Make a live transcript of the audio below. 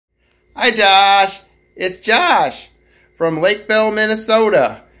Hi, Josh. It's Josh from Lakeville,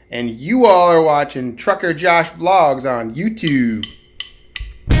 Minnesota, and you all are watching Trucker Josh Vlogs on YouTube.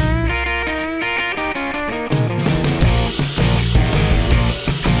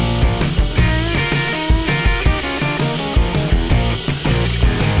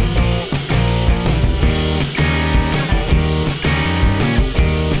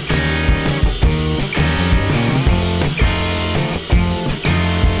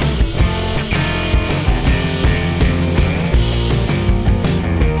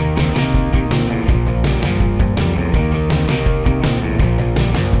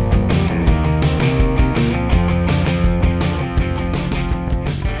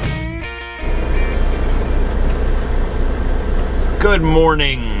 Good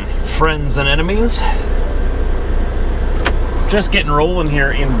morning, friends and enemies. Just getting rolling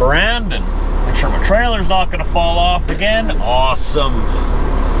here in Brandon. Make sure my trailer's not going to fall off again. Awesome.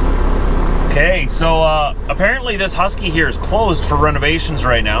 Okay, so apparently this Husky here is closed for renovations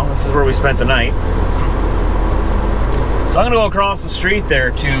right now. This is where we spent the night. So I'm going to go across the street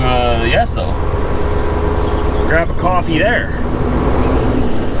there to the Esso. Grab a coffee there.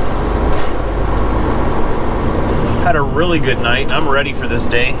 Had a really good night. I'm ready for this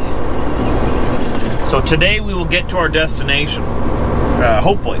day. So today we will get to our destination.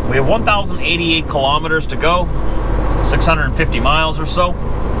 Hopefully. We have 1,088 kilometers to go. 650 miles or so.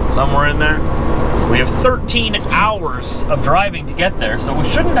 Somewhere in there. We have 13 hours of driving to get there, so we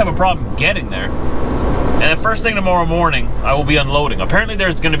shouldn't have a problem getting there. And then first thing tomorrow morning, I will be unloading. Apparently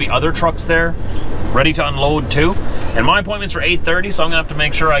there's going to be other trucks there ready to unload too. And my appointment's for 8:30, so I'm going to have to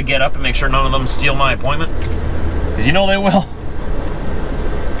make sure I get up and make sure none of them steal my appointment. Because you know they will.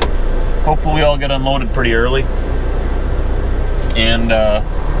 Hopefully we all get unloaded pretty early. And we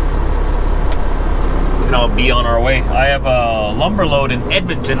can all be on our way. I have a lumber load in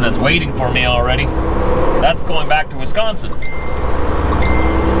Edmonton that's waiting for me already. That's going back to Wisconsin.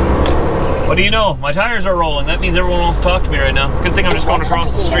 What do you know? My tires are rolling. That means everyone wants to talk to me right now. Good thing I'm just going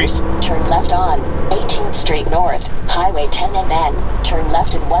across the street. Turn left on 18th Street North, Highway 10 and then turn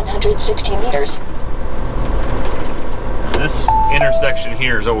left at 160 meters. This intersection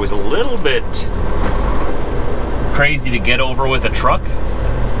here is always a little bit crazy to get over with a truck.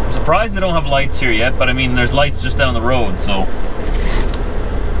 I'm surprised they don't have lights here yet, but I mean, there's lights just down the road, so.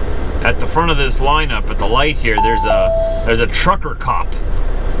 At the front of this lineup, at the light here, there's a trucker cop.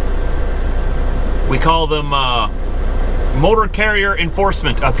 We call them motor carrier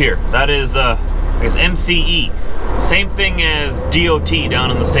enforcement up here. That is, I guess, MCE. Same thing as DOT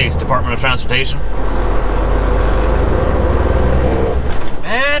down in the States, Department of Transportation.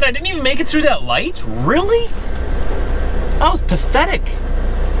 Man, I didn't even make it through that light? Really? That was pathetic.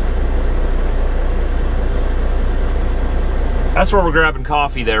 That's where we're grabbing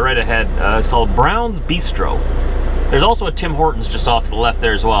coffee there, right ahead. It's called Brown's Bistro. There's also a Tim Hortons just off to the left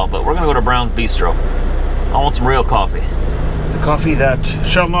there as well, but we're gonna go to Brown's Bistro. I want some real coffee. The coffee that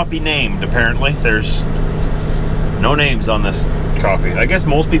shall not be named, apparently. There's no names on this coffee. I guess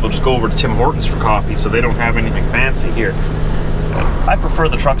most people just go over to Tim Hortons for coffee, so they don't have anything fancy here. I prefer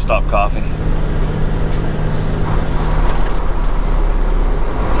the truck stop coffee.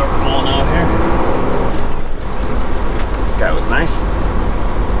 So we're pulling out here. That was nice.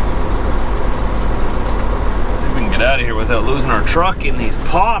 Let's see if we can get out of here without losing our truck in these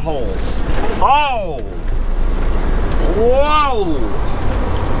potholes. Oh! Whoa!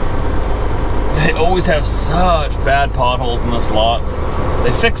 They always have such bad potholes in this lot.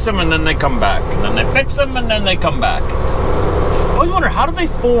 They fix them and then they come back. And then they fix them and then they come back. I always wonder, how do they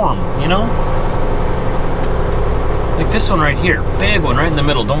form, you know? Like this one right here. Big one right in the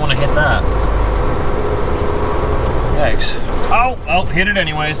middle. Don't want to hit that. Yikes. Oh, hit it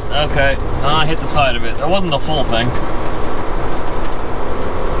anyways. Okay. I hit the side of it. That wasn't the full thing.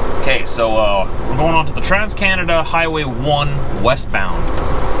 Okay, so we're going on to the Trans-Canada Highway 1 westbound.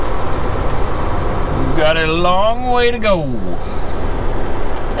 We've got a long way to go.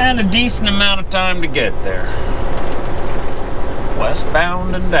 And a decent amount of time to get there.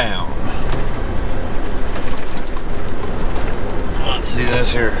 Westbound and down. Let's see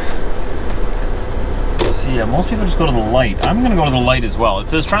this here. See, most people just go to the light. I'm going to go to the light as well. It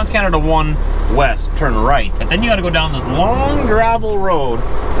says Trans-Canada 1 West, turn right. But then you got to go down this long gravel road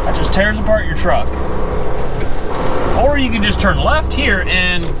that just tears apart your truck. Or you can just turn left here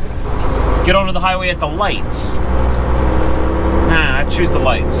and get onto the highway at the lights. Nah, I choose the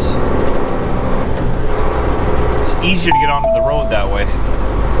lights. It's easier to get onto the road that way.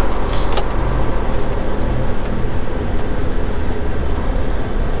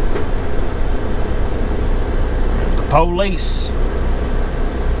 The police.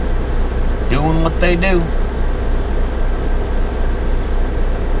 Doing what they do.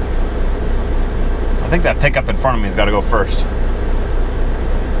 I think that pickup in front of me has got to go first.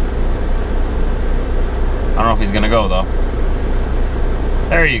 I don't know if he's gonna go though.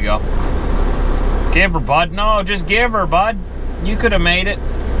 There you go. Give her, bud. No, just give her, bud. You could have made it.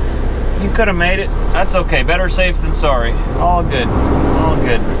 You could have made it. That's okay. Better safe than sorry. All good. All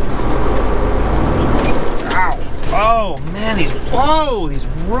good. Ow. Oh, man. These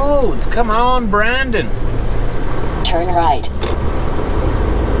roads. Come on, Brandon. Turn right.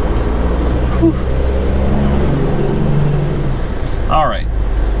 Whew. All right.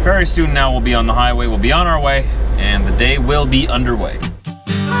 Very soon now we'll be on the highway. We'll be on our way, and the day will be underway.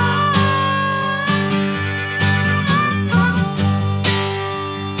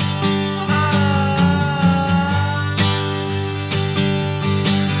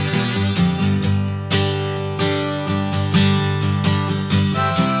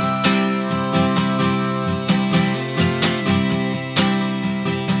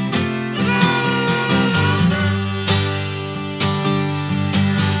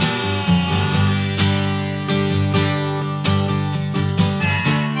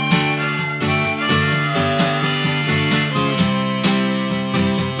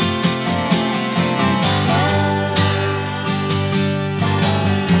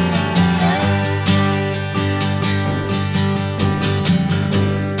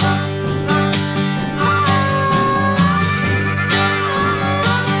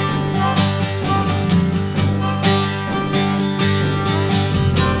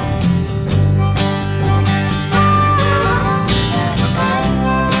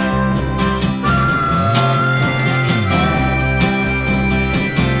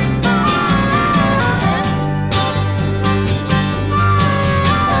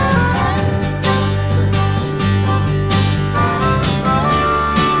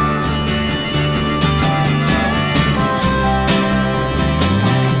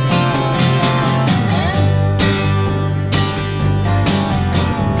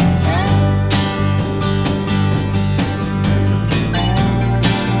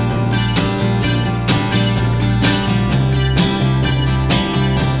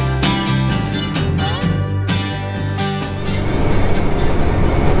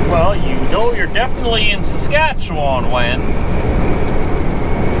 You're definitely in Saskatchewan when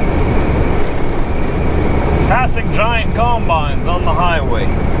passing giant combines on the highway.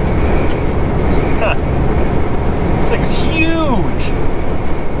 This thing's huge.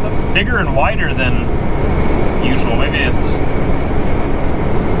 Looks bigger and wider than usual. Maybe it's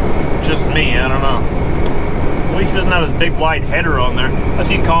just me, I don't know. At least it doesn't have this big wide header on there. I've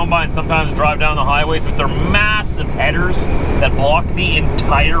seen combines sometimes drive down the highways with their massive headers that block the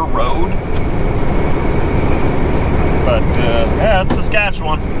entire road. But yeah, it's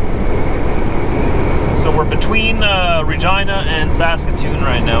Saskatchewan. So we're between Regina and Saskatoon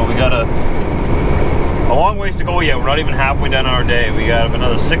right now. We got a long ways to go yet. We're not even halfway done our day. We got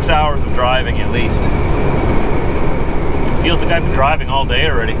another 6 hours of driving at least. Feels like I've been driving all day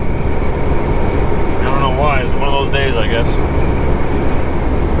already. I don't know why. It's one of those days, I guess.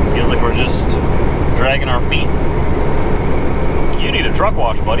 Feels like we're just dragging our feet. You need a truck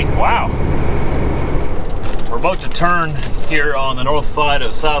wash, buddy. Wow. We're about to turn here on the north side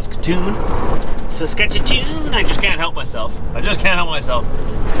of Saskatoon. Saskatchewan! I just can't help myself. I just can't help myself.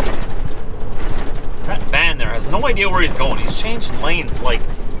 That van there has no idea where he's going. He's changed lanes like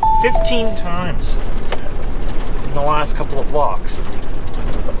 15 times in the last couple of blocks.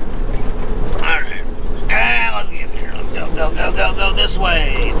 Alright. Let's get there. Let's go, go, go, go, go this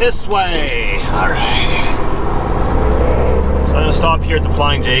way. This way. Alright. So I'm going to stop here at the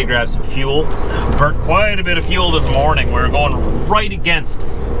Flying J, grab some fuel. Burnt quite a bit of fuel this morning. We were going right against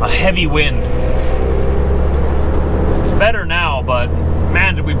a heavy wind. It's better now, but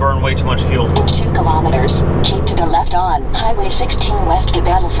man, did we burn way too much fuel. In 2 kilometers, keep to the left on Highway 16 west to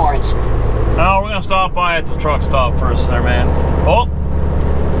Battlefords. Oh, we're going to stop by at the truck stop first there, man. Oh!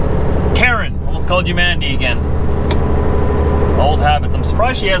 Karen! Almost called you Mandy again. Old habits. I'm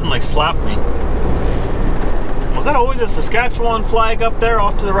surprised she hasn't, like, slapped me. Was that always a Saskatchewan flag up there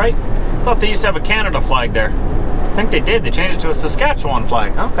off to the right? I thought they used to have a Canada flag there. I think they did. They changed it to a Saskatchewan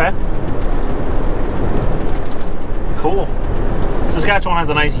flag. Okay. Cool. Saskatchewan has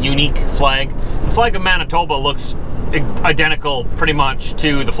a nice, unique flag. The flag of Manitoba looks identical, pretty much,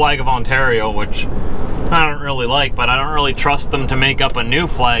 to the flag of Ontario, which I don't really like, but I don't really trust them to make up a new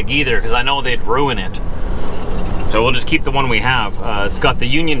flag either, because I know they'd ruin it. So we'll just keep the one we have. It's got the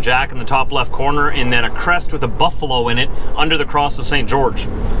Union Jack in the top left corner, and then a crest with a buffalo in it under the cross of St. George.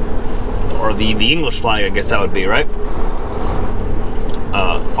 Or the English flag, I guess that would be, right?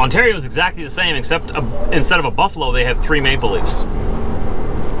 Ontario is exactly the same, except instead of a buffalo, they have 3 maple leaves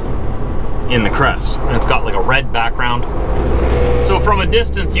in the crest. And it's got like a red background. So from a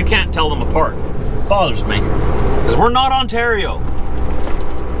distance, you can't tell them apart. It bothers me. Because we're not Ontario.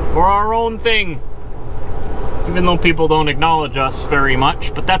 We're our own thing. Even though people don't acknowledge us very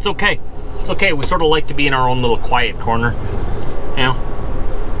much, but that's okay. It's okay. We sort of like to be in our own little quiet corner. You know?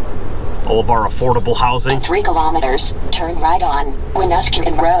 All of our affordable housing. In 3 kilometers, turn right on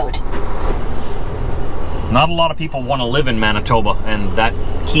Winuskerin Road. Not a lot of people want to live in Manitoba, and that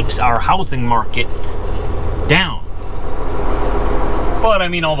keeps our housing market down. But I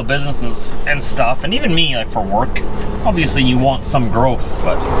mean, all the businesses and stuff, and even me, like for work, obviously you want some growth,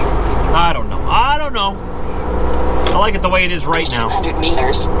 but I don't know. I don't know. I like it the way it is right now. 200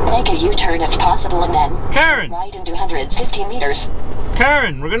 meters, make a U-turn if possible, and then Karen! right into 150 meters.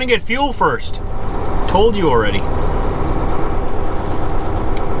 Karen, we're gonna get fuel first. Told you already.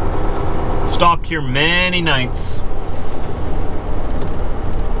 Stopped here many nights.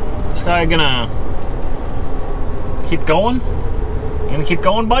 This guy gonna keep going? You gonna keep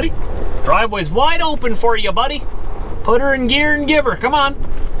going, buddy? Driveway's wide open for you, buddy. Put her in gear and give her. Come on.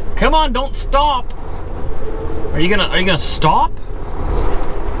 Come on, don't stop. Are you gonna stop?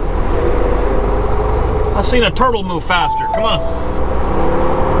 I've seen a turtle move faster. Come on.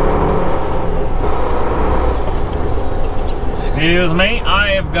 Excuse me,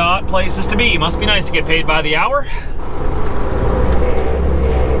 I have got places to be. Must be nice to get paid by the hour.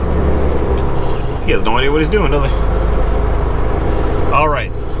 He has no idea what he's doing, does he?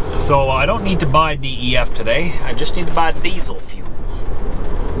 Alright, so I don't need to buy DEF today. I just need to buy diesel fuel.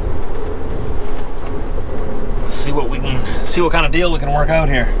 Let's see what kind of deal we can work out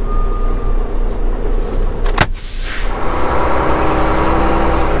here.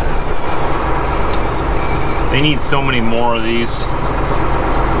 They need so many more of these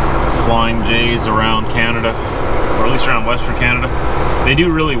Flying J's around Canada, or at least around Western Canada. They do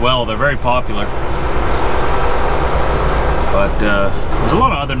really well. They're very popular. But there's a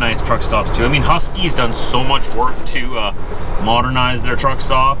lot of other nice truck stops too. I mean, Husky's done so much work to modernize their truck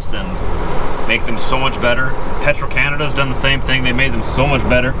stops and make them so much better. Petro-Canada's done the same thing. They made them so much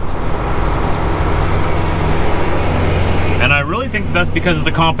better. And I really think that's because of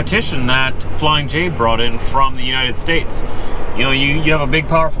the competition that Flying J brought in from the United States. You know, you have a big,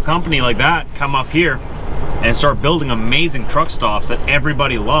 powerful company like that come up here and start building amazing truck stops that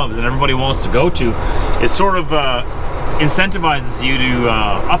everybody loves and everybody wants to go to. It sort of incentivizes you to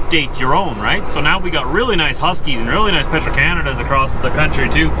update your own, right? So now we got really nice Huskies and really nice Petro-Canadas across the country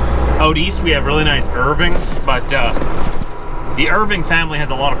too. Out east we have really nice Irvings, but the Irving family has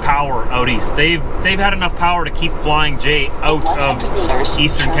a lot of power out east. They've had enough power to keep Flying J out of meters,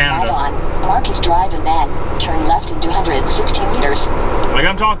 eastern turn Canada. Right on Marcus Drive and then turn left into 160 meters. Like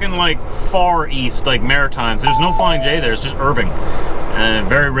I'm talking like far east, like Maritimes. There's no Flying J there, it's just Irving. And a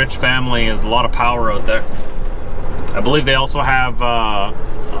very rich family, has a lot of power out there. I believe they also have a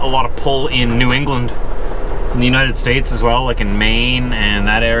lot of pull in New England, in the United States as well, like in Maine and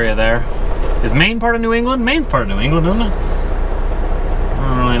that area there. Is Maine part of New England? Maine's part of New England, isn't it? I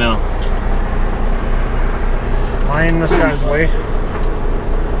don't really know. Am I in this guy's way?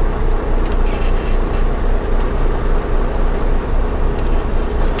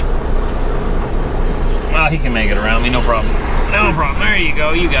 Well, he can make it around me, no problem. No problem. There you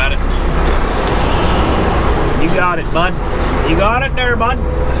go. You got it. You got it, bud. You got it there, bud.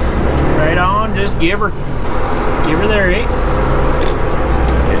 Right on. Just give her there, eh?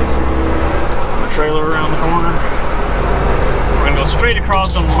 Okay. The trailer around the corner. We're gonna go straight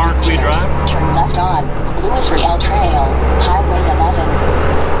across on Marquee Drive. Turn left on Louisville Trail, Highway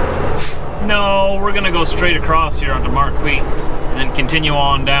 11. No, we're gonna go straight across here onto Marquee and then continue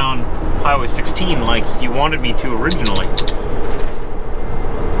on down Highway 16 like you wanted me to originally.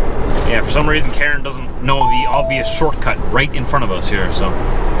 Yeah, for some reason Karen doesn't know the obvious shortcut right in front of us here, so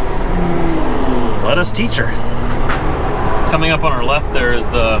let us teach her. Coming up on our left there is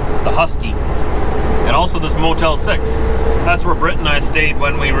the Husky, and also this Motel 6. That's where Britt and I stayed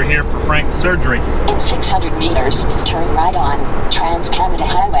when we were here for Frank's surgery. In 600 meters, turn right on Trans-Canada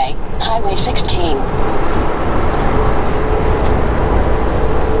Highway, Highway 16.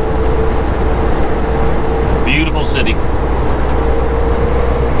 Beautiful city.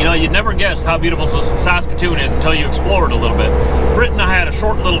 You know, you'd never guess how beautiful Saskatoon is until you explore it a little bit. Britt and I had a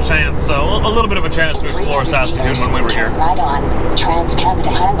short little chance, a little bit of a chance to explore Saskatoon when we were here. Right on Trans-Canada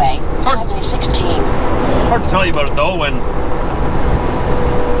Highway, Highway 16. Hard to tell you about it though when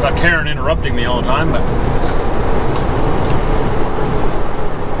got Karen interrupting me all the time, but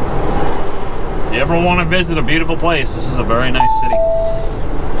If you ever want to visit a beautiful place, this is a very nice city.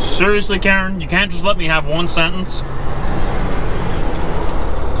 Seriously, Karen, you can't just let me have one sentence.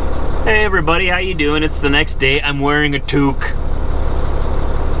 Hey everybody, how you doing? It's the next day. I'm wearing a toque.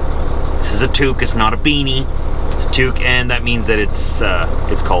 This is a toque, it's not a beanie. It's a toque, and that means that it's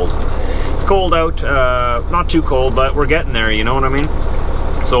cold. It's cold out, not too cold, but we're getting there, you know what I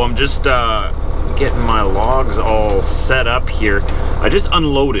mean? So I'm just getting my logs all set up here. I just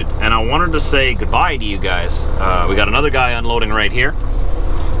unloaded, and I wanted to say goodbye to you guys. We got another guy unloading right here.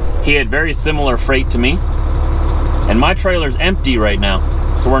 He had very similar freight to me, and my trailer's empty right now.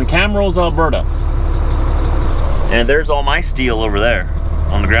 So we're in Camrose, Alberta, and there's all my steel over there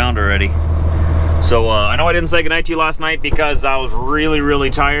on the ground already. So I know I didn't say goodnight to you last night because I was really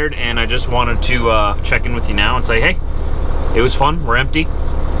tired, and I just wanted to check in with you now and say, hey, it was fun, we're empty.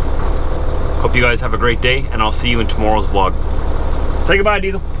 Hope you guys have a great day, and I'll see you in tomorrow's vlog. Say goodbye,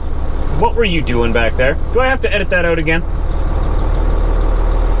 Diesel. What were you doing back there? Do I have to edit that out again?